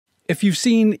If you've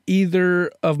seen either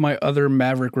of my other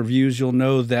Maverick reviews, you'll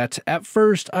know that at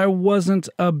first I wasn't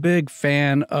a big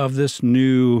fan of this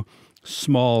new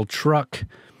small truck.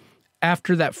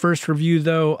 After that first review,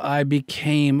 though, I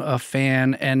became a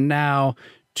fan, and now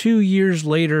 2 years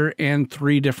later and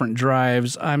 3 different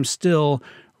drives, I'm still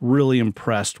really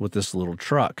impressed with this little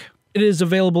truck. It is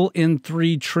available in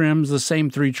 3 trims, the same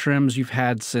 3 trims you've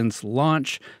had since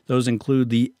launch. Those include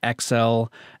the XL,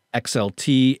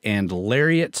 XLT, and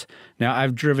Lariat. Now,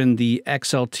 I've driven the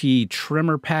XLT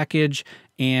trimmer package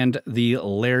and the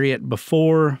Lariat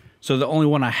before, so the only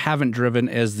one I haven't driven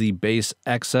is the base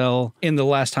XL. And the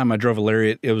last time I drove a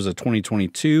Lariat, it was a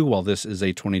 2022, while this is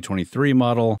a 2023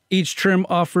 model. Each trim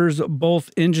offers both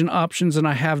engine options, and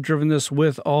I have driven this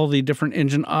with all the different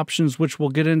engine options, which we'll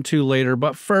get into later.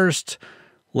 But first,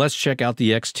 let's check out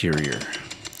the exterior.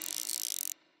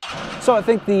 So I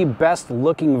think the best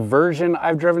looking version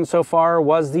I've driven so far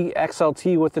was the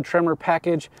XLT with the trimmer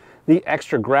package. The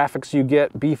extra graphics you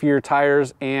get, beefier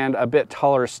tires, and a bit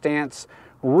taller stance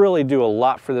really do a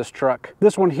lot for this truck.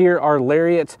 This one here, our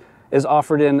Lariat, is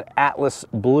offered in Atlas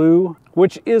Blue,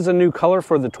 which is a new color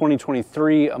for the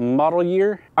 2023 model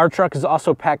year. Our truck is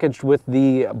also packaged with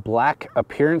the Black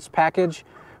Appearance package,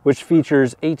 which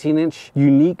features 18-inch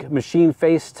unique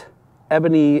machine-faced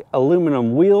ebony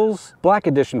aluminum wheels, Black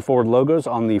Edition Ford logos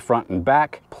on the front and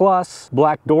back, plus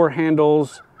black door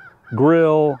handles,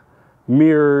 grille,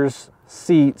 mirrors,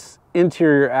 seats,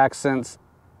 interior accents,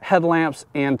 headlamps,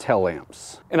 and tail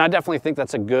lamps. And I definitely think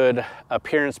that's a good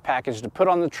appearance package to put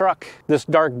on the truck. This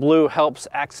dark blue helps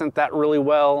accent that really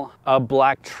well. A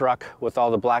black truck with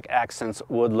all the black accents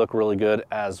would look really good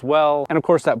as well. And of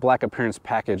course, that black appearance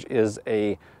package is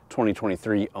a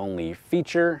 2023 only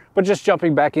feature. But just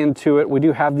jumping back into it, we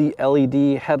do have the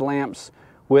LED headlamps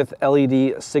with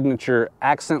LED signature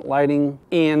accent lighting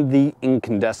and the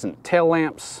incandescent tail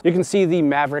lamps. You can see the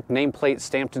Maverick nameplate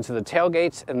stamped into the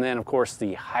tailgate, and then of course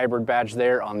the hybrid badge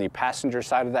there on the passenger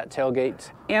side of that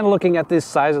tailgate. And looking at this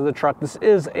size of the truck, this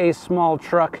is a small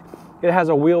truck. It has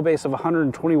a wheelbase of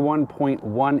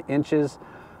 121.1 inches,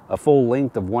 a full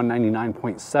length of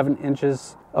 199.7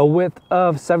 inches, a width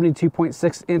of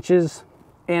 72.6 inches,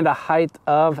 and a height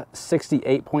of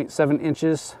 68.7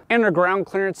 inches. And our ground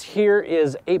clearance here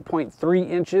is 8.3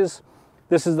 inches.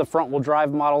 This is the front wheel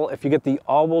drive model. If you get the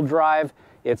all wheel drive,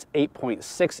 it's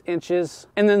 8.6 inches.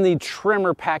 And then the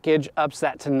trimmer package ups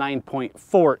that to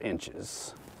 9.4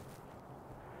 inches.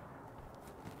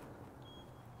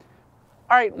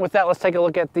 All right, with that, let's take a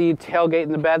look at the tailgate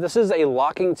and the bed. This is a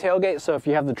locking tailgate, so if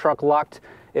you have the truck locked,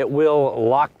 it will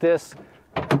lock this.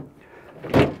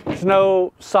 There's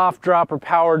no soft drop or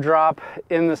power drop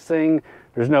in this thing.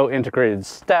 There's no integrated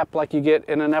step like you get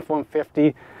in an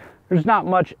F-150. There's not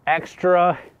much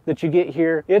extra that you get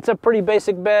here. It's a pretty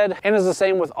basic bed, and is the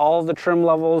same with all of the trim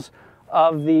levels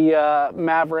of the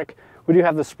Maverick. We do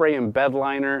have the spray and bed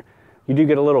liner. You do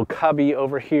get a little cubby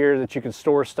over here that you can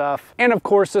store stuff. And of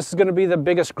course, this is gonna be the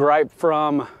biggest gripe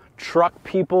from truck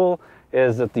people,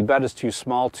 is that the bed is too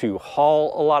small to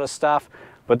haul a lot of stuff.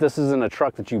 But this isn't a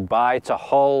truck that you buy to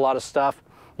haul a lot of stuff.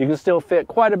 You can still fit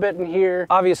quite a bit in here.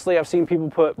 Obviously, I've seen people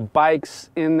put bikes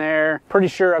in there. Pretty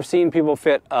sure I've seen people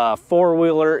fit a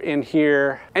 4-wheeler in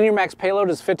here. And your max payload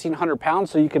is 1,500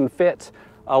 pounds, so you can fit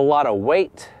a lot of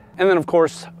weight. And then of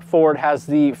course, Ford has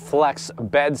the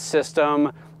FlexBed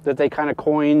system that they kind of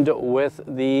coined with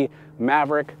the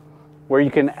Maverick, where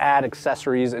you can add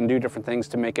accessories and do different things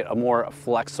to make it a more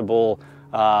flexible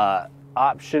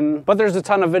option. But there's a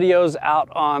ton of videos out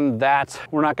on that.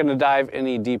 We're not going to dive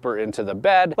any deeper into the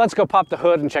bed. Let's go pop the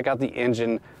hood and check out the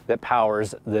engine that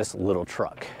powers this little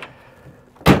truck.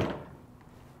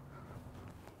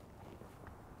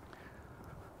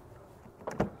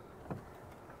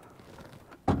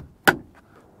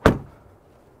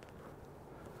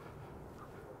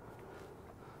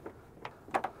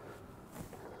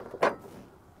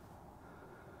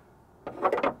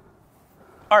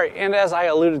 All right, and as I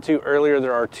alluded to earlier,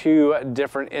 there are 2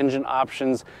 different engine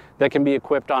options that can be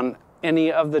equipped on any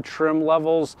of the trim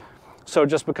levels. So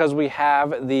just because we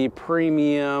have the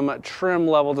premium trim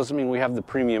level doesn't mean we have the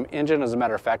premium engine. As a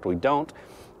matter of fact, we don't.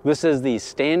 This is the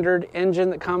standard engine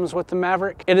that comes with the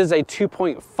Maverick. It is a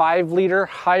 2.5 liter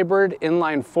hybrid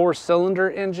inline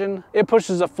 4-cylinder engine. It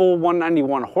pushes a full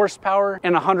 191 horsepower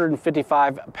and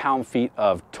 155 pound-feet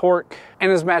of torque,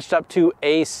 and is matched up to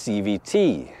a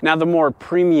CVT. Now, the more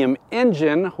premium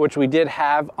engine, which we did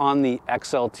have on the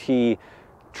XLT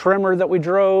Tremor that we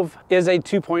drove is a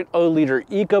 2.0 liter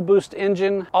EcoBoost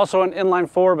engine, also an inline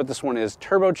 4, but this one is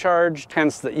turbocharged,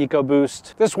 hence the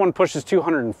EcoBoost. This one pushes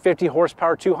 250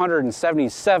 horsepower,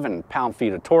 277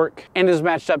 pound-feet of torque, and is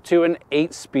matched up to an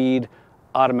 8-speed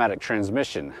automatic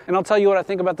transmission. And I'll tell you what I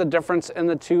think about the difference in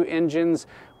the two engines,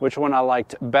 which one I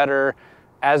liked better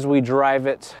as we drive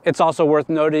it. It's also worth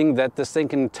noting that this thing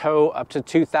can tow up to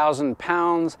 2,000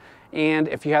 pounds, and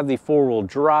if you have the 4-wheel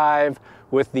drive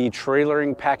with the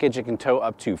trailering package, it can tow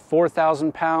up to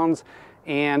 4,000 pounds.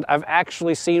 And I've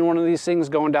actually seen one of these things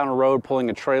going down a road pulling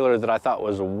a trailer that I thought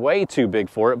was way too big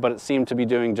for it, but it seemed to be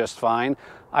doing just fine.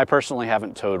 I personally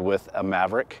haven't towed with a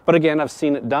Maverick, but again, I've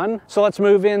seen it done. So let's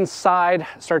move inside,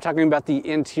 start talking about the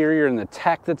interior and the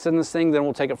tech that's in this thing. Then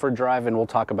we'll take it for a drive and we'll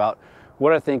talk about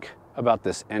what I think about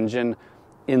this engine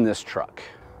in this truck.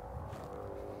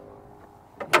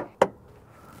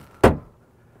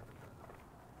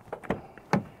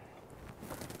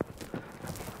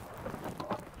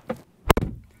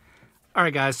 All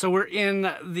right, guys, so we're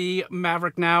in the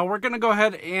Maverick now. We're gonna go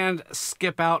ahead and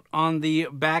skip out on the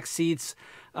back seats.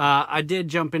 I did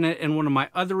jump in it in one of my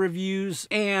other reviews,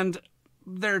 and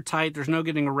they're tight. There's no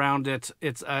getting around it.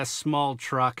 It's a small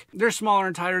truck. They're smaller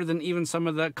and tighter than even some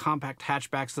of the compact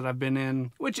hatchbacks that I've been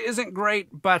in, which isn't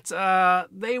great, but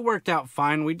they worked out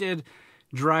fine. We did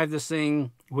drive this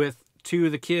thing with 2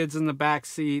 of the kids in the back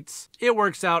seats. It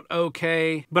works out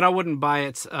okay, but I wouldn't buy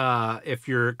it if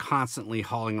you're constantly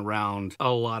hauling around a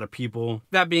lot of people.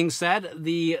 That being said,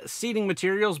 the seating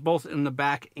materials, both in the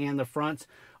back and the front,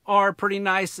 are pretty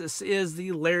nice. This is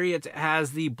the Lariat. It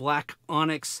has the black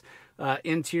onyx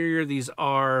interior. These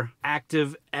are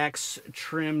Active X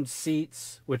trimmed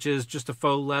seats, which is just a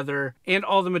faux leather, and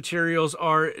all the materials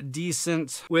are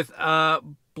decent with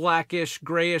blackish,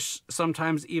 grayish,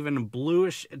 sometimes even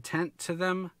bluish tint to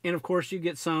them. And of course you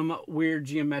get some weird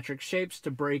geometric shapes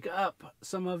to break up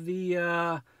some of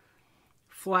the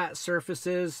flat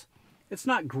surfaces. It's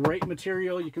not great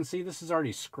material. You can see this is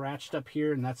already scratched up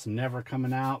here, and that's never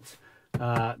coming out.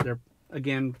 They're,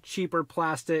 again, cheaper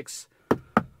plastics,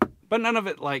 but none of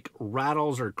it like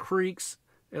rattles or creaks,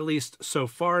 at least so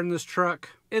far in this truck.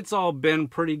 It's all been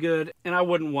pretty good, and I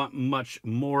wouldn't want much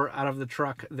more out of the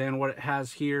truck than what it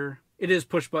has here. It is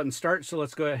push button start, so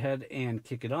let's go ahead and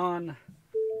kick it on.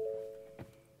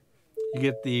 You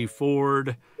get the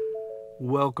Ford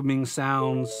welcoming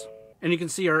sounds, and you can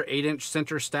see our 8-inch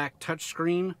center stack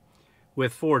touchscreen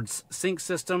with Ford's sync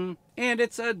system, and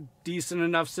it's a decent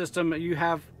enough system. You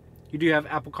do have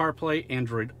Apple CarPlay,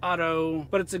 Android Auto,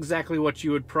 but it's exactly what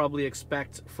you would probably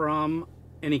expect from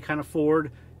any kind of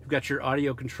Ford. You've got your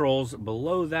audio controls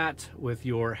below that with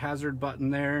your hazard button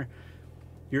there,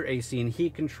 your AC and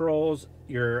heat controls,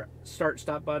 your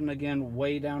start-stop button again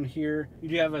way down here. You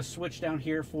do have a switch down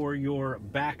here for your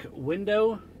back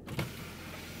window.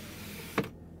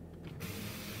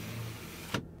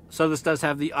 So this does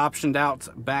have the optioned out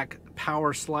back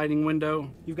power sliding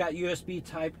window. You've got USB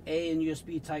Type A and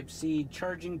USB Type C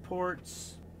charging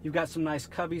ports. You've got some nice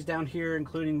cubbies down here,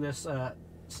 including this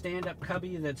stand-up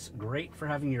cubby that's great for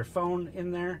having your phone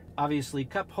in there. Obviously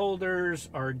cup holders,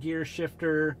 our gear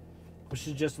shifter, which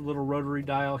is just a little rotary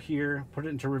dial here. Put it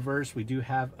into reverse. We do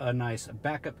have a nice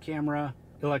backup camera.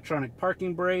 Electronic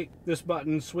parking brake. This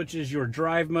button switches your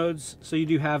drive modes. So you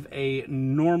do have a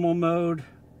normal mode,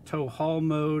 tow haul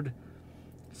mode,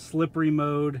 slippery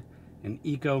mode, an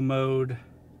eco mode,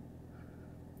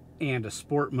 and a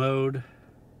sport mode.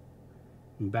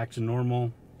 And back to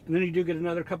normal. And then you do get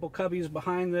another couple cubbies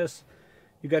behind this.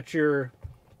 You got your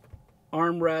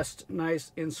armrest,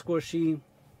 nice and squishy.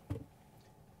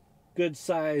 Good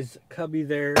size cubby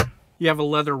there. You have a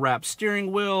leather wrapped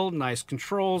steering wheel, nice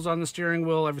controls on the steering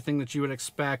wheel, everything that you would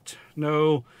expect.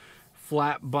 No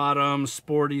flat bottom,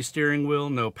 sporty steering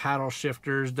wheel, no paddle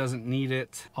shifters, doesn't need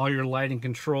it. All your lighting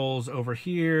controls over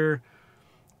here.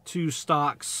 2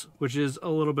 stalks, which is a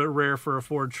little bit rare for a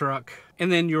Ford truck.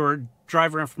 And then your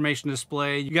driver information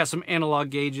display. You got some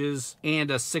analog gauges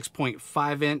and a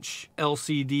 6.5-inch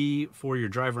LCD for your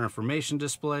driver information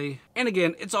display. And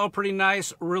again, it's all pretty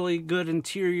nice, really good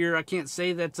interior. I can't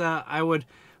say that I would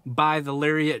buy the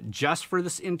Lariat just for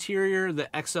this interior. The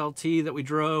XLT that we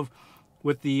drove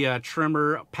with the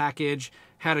trimmer package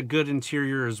had a good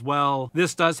interior as well.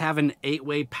 This does have an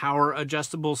 8-way power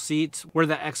adjustable seat, where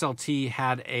the XLT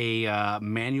had a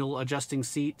manual adjusting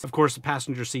seat. Of course, the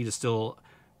passenger seat is still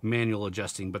manual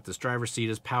adjusting, but this driver's seat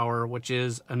is power, which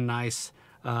is a nice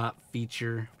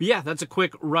feature. But yeah, that's a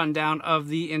quick rundown of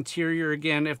the interior.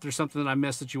 Again, if there's something that I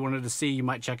missed that you wanted to see, you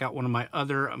might check out one of my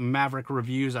other Maverick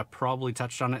reviews. I probably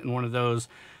touched on it in one of those.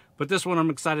 But this one I'm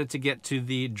excited to get to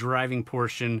the driving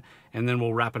portion, and then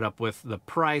we'll wrap it up with the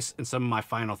price and some of my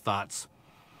final thoughts.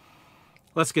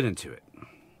 Let's get into it.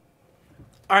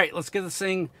 All right, let's get this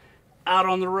thing out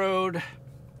on the road.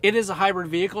 It is a hybrid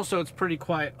vehicle, so it's pretty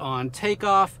quiet on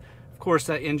takeoff. Of course,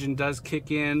 that engine does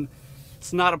kick in.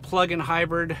 It's not a plug-in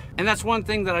hybrid, and that's one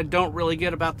thing that I don't really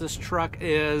get about this truck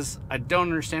is I don't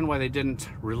understand why they didn't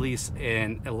release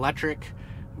an electric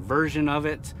version of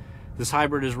it. This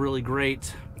hybrid is really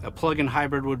great. A plug-in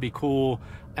hybrid would be cool.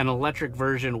 An electric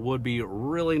version would be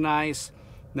really nice.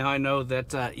 Now I know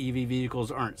that EV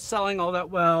vehicles aren't selling all that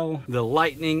well. The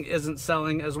Lightning isn't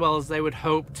selling as well as they would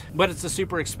hoped, but it's a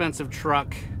super expensive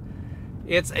truck.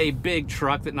 It's a big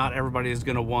truck that not everybody is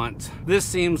going to want. This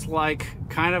seems like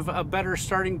kind of a better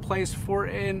starting place for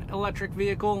an electric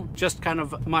vehicle. Just kind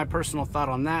of my personal thought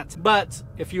on that. But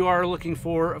if you are looking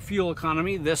for fuel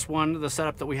economy, this one, the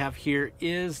setup that we have here,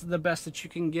 is the best that you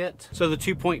can get. So the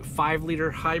 2.5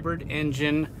 liter hybrid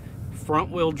engine,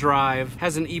 front wheel drive,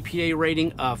 has an EPA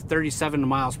rating of 37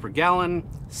 miles per gallon,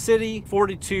 city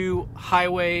 42,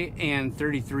 highway and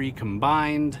 33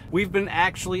 combined. We've been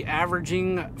actually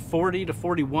averaging 40 to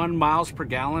 41 miles per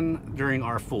gallon during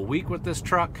our full week with this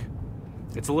truck.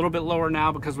 It's a little bit lower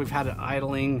now because we've had it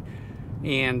idling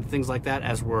and things like that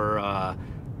as we're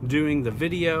doing the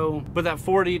video, but that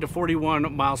 40 to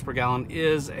 41 miles per gallon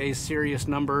is a serious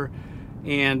number.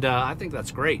 And I think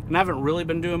that's great. And I haven't really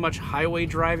been doing much highway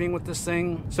driving with this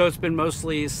thing. So it's been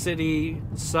mostly city,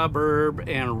 suburb,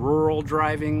 and rural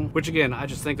driving, which again, I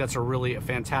just think that's a really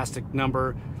fantastic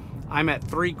number. I'm at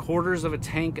 3/4 of a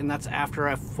tank, and that's after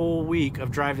a full week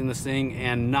of driving this thing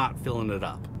and not filling it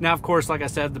up. Now, of course, like I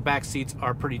said, the back seats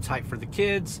are pretty tight for the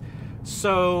kids.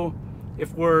 So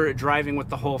if we're driving with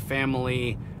the whole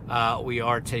family, we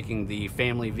are taking the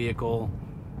family vehicle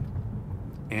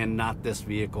and not this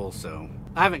vehicle. So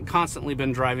I haven't constantly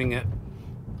been driving it,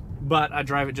 but I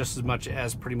drive it just as much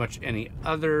as pretty much any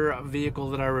other vehicle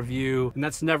that I review, and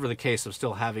that's never the case of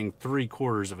still having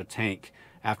 3/4 of a tank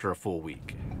after a full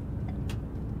week.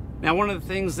 Now, one of the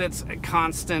things that's a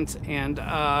constant and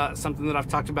something that I've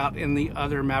talked about in the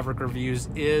other Maverick reviews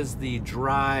is the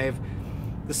drive.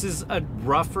 This is a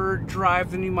rougher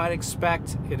drive than you might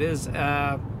expect. It is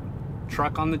a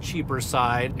truck on the cheaper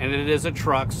side, and it is a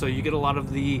truck, so you get a lot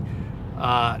of the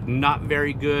not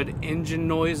very good engine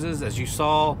noises. As you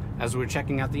saw as we were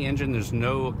checking out the engine, there's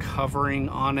no covering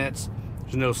on it,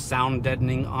 there's no sound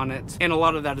deadening on it, and a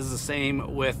lot of that is the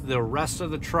same with the rest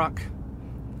of the truck.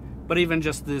 But even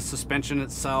just the suspension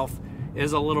itself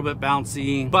is a little bit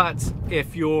bouncy. But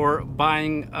if you're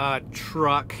buying a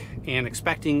truck and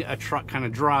expecting a truck kind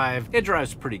of drive, it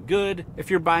drives pretty good. If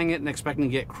you're buying it and expecting to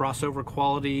get crossover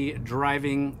quality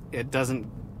driving, it doesn't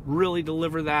really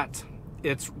deliver that.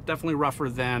 It's definitely rougher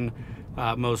than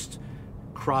most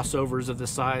crossovers of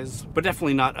this size, but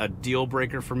definitely not a deal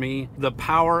breaker for me. The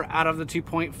power out of the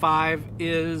 2.5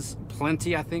 is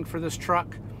plenty, I think, for this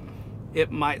truck. It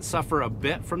might suffer a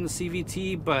bit from the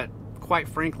CVT, but quite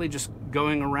frankly, just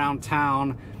going around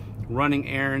town, running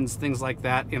errands, things like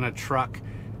that in a truck,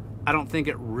 I don't think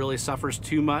it really suffers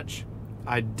too much.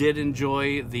 I did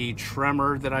enjoy the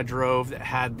Tremor that I drove that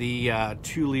had the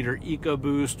 2-liter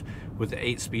EcoBoost with the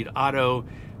 8-speed auto.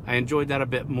 I enjoyed that a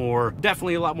bit more.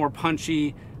 Definitely a lot more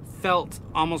punchy. Felt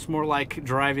almost more like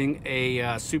driving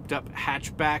a souped up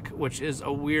hatchback, which is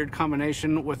a weird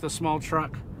combination with a small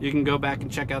truck. You can go back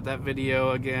and check out that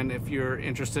video again if you're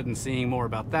interested in seeing more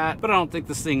about that, but I don't think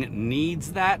this thing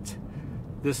needs that.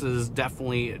 This is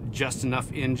definitely just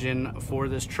enough engine for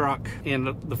this truck,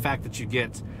 and the fact that you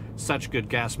get such good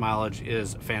gas mileage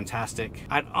is fantastic.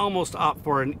 I'd almost opt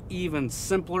for an even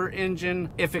simpler engine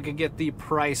if it could get the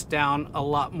price down a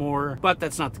lot more, but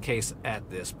that's not the case at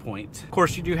this point. Of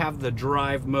course, you do have the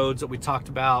drive modes that we talked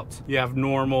about. You have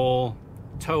normal,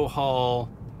 tow haul,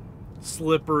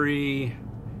 slippery,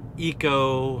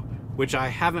 eco, which I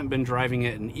haven't been driving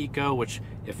it in eco, which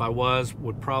if I was,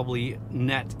 would probably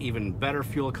net even better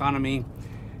fuel economy.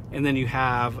 And then you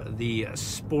have the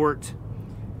sport,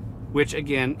 which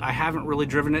again, I haven't really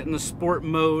driven it in the sport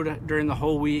mode during the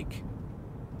whole week.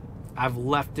 I've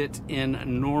left it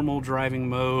in normal driving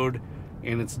mode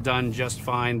and it's done just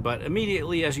fine, but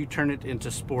immediately as you turn it into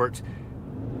sport,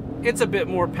 it's a bit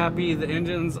more peppy. The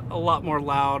engine's a lot more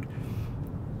loud.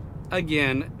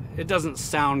 Again, it doesn't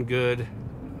sound good,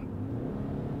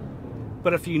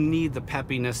 but if you need the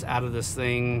peppiness out of this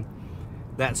thing,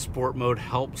 that sport mode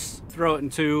helps. Throw it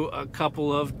into a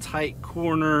couple of tight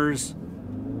corners,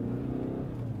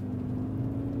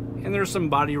 and there's some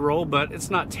body roll, but it's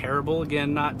not terrible.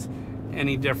 Again, not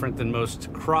any different than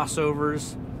most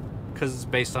crossovers because it's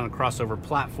based on a crossover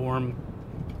platform.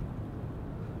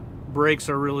 Brakes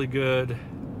are really good.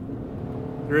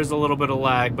 There is a little bit of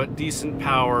lag, but decent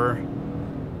power.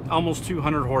 Almost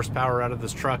 200 horsepower out of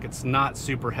this truck. It's not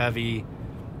super heavy.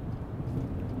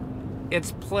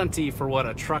 It's plenty for what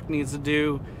a truck needs to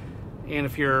do. And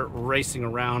if you're racing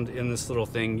around in this little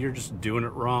thing, you're just doing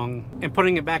it wrong. And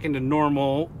putting it back into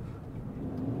normal,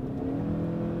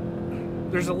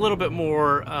 there's a little bit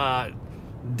more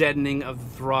deadening of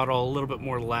the throttle, a little bit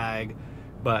more lag,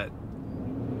 but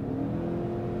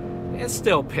it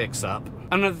still picks up.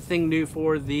 Another thing new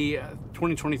for the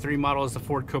 2023 model is the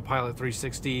Ford Copilot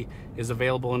 360 is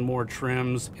available in more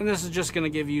trims. And this is just gonna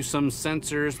give you some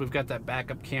sensors. We've got that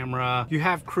backup camera. You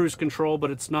have cruise control,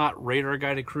 but it's not radar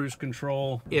guided cruise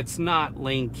control. It's not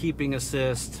lane keeping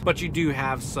assist, but you do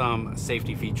have some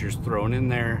safety features thrown in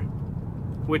there,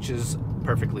 which is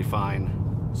perfectly fine.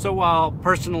 So while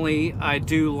personally I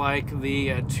do like the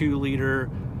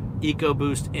 2-liter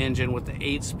EcoBoost engine with the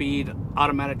 8-speed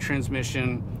automatic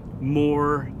transmission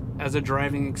more as a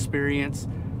driving experience,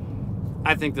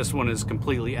 I think this one is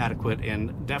completely adequate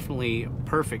and definitely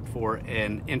perfect for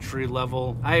an entry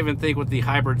level. I even think with the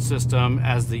hybrid system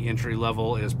as the entry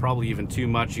level is probably even too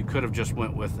much. You could have just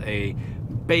went with a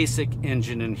basic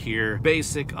engine in here,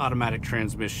 basic automatic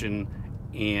transmission,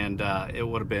 and it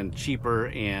would have been cheaper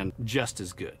and just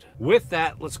as good. With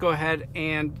that, let's go ahead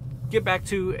and get back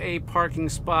to a parking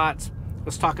spot.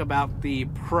 Let's talk about the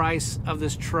price of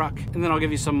this truck, and then I'll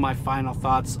give you some of my final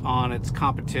thoughts on its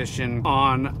competition,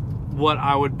 on what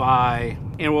I would buy,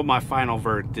 and what my final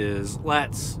verdict is.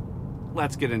 Let's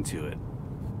get into it.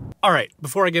 All right,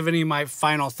 before I give any of my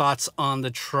final thoughts on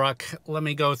the truck, let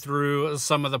me go through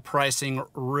some of the pricing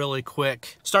really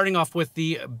quick. Starting off with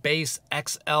the base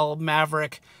XL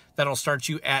Maverick, that'll start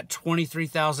you at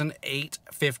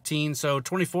 $23,815, so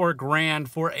 24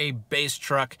 grand for a base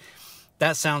truck.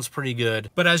 That sounds pretty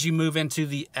good. But as you move into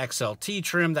the XLT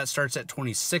trim, that starts at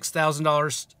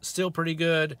 $26,000, still pretty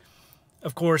good.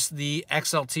 Of course, the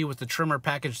XLT with the trimmer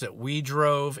package that we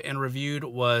drove and reviewed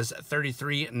was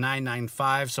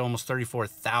 $33,995, so almost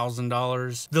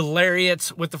 $34,000. The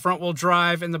Lariat with the front wheel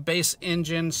drive and the base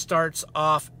engine starts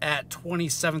off at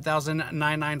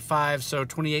 $27,995, so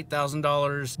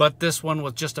 $28,000. But this one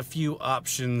with just a few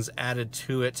options added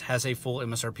to it has a full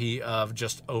MSRP of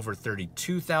just over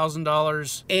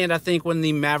 $32,000. And I think when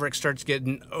the Maverick starts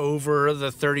getting over the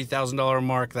 $30,000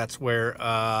 mark, that's where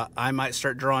I might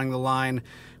start drawing the line.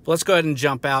 But let's go ahead and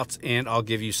jump out and I'll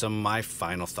give you some of my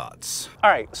final thoughts. All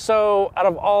right, so out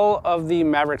of all of the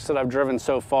Mavericks that I've driven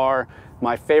so far,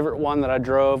 my favorite one that I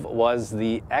drove was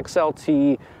the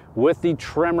XLT with the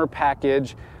trimmer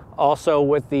package, also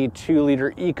with the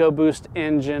 2-liter EcoBoost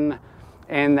engine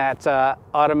and that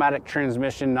automatic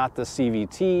transmission, not the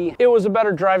CVT. It was a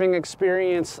better driving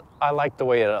experience. I liked the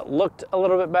way it looked a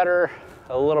little bit better,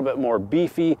 a little bit more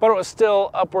beefy, but it was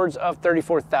still upwards of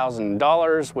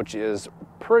 $34,000, which is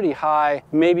pretty high.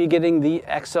 Maybe getting the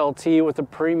XLT with a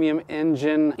premium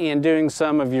engine and doing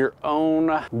some of your own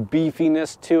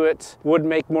beefiness to it would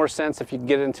make more sense if you could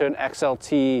get into an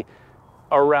XLT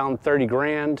around 30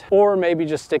 grand, or maybe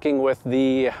just sticking with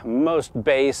the most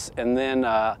base and then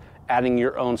adding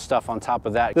your own stuff on top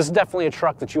of that. This is definitely a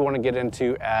truck that you want to get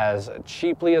into as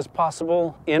cheaply as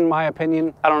possible, in my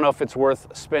opinion. I don't know if it's worth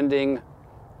spending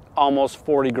almost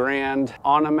 40 grand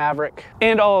on a Maverick.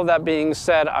 And all of that being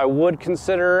said, I would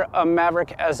consider a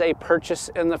Maverick as a purchase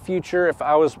in the future if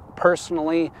I was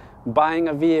personally buying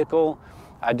a vehicle.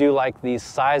 I do like the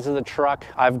size of the truck.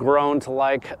 I've grown to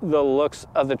like the looks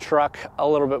of the truck a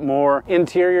little bit more.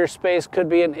 Interior space could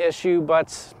be an issue,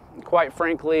 but quite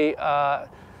frankly,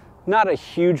 not a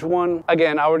huge one.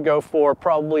 Again, I would go for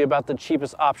probably about the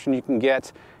cheapest option you can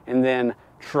get and then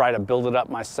try to build it up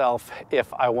myself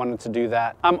if I wanted to do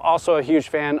that. I'm also a huge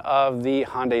fan of the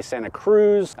Hyundai Santa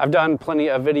Cruz. I've done plenty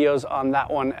of videos on that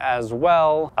one as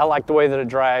well. I like the way that it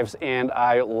drives and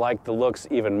I like the looks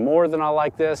even more than I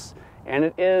like this. And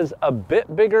it is a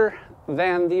bit bigger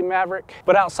than the Maverick.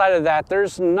 But outside of that,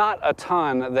 there's not a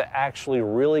ton that actually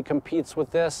really competes with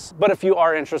this. But if you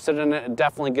are interested in it, it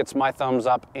definitely gets my thumbs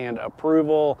up and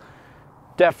approval.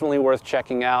 Definitely worth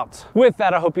checking out. With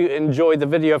that, I hope you enjoyed the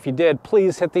video. If you did,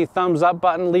 please hit the thumbs up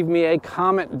button. Leave me a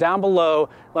comment down below.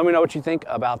 Let me know what you think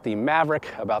about the Maverick,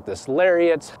 about this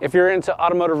Lariat. If you're into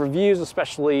automotive reviews,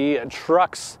 especially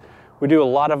trucks, we do a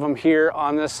lot of them here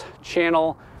on this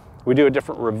channel. We do a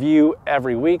different review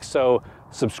every week, so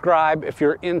subscribe if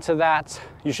you're into that.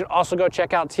 You should also go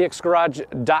check out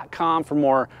TXGARAGE.com for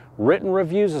more written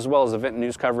reviews as well as event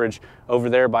news coverage over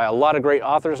there by a lot of great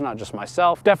authors, not just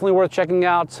myself. Definitely worth checking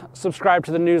out. Subscribe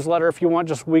to the newsletter if you want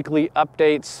just weekly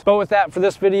updates. But with that, for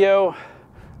this video,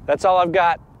 that's all I've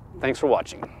got. Thanks for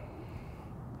watching.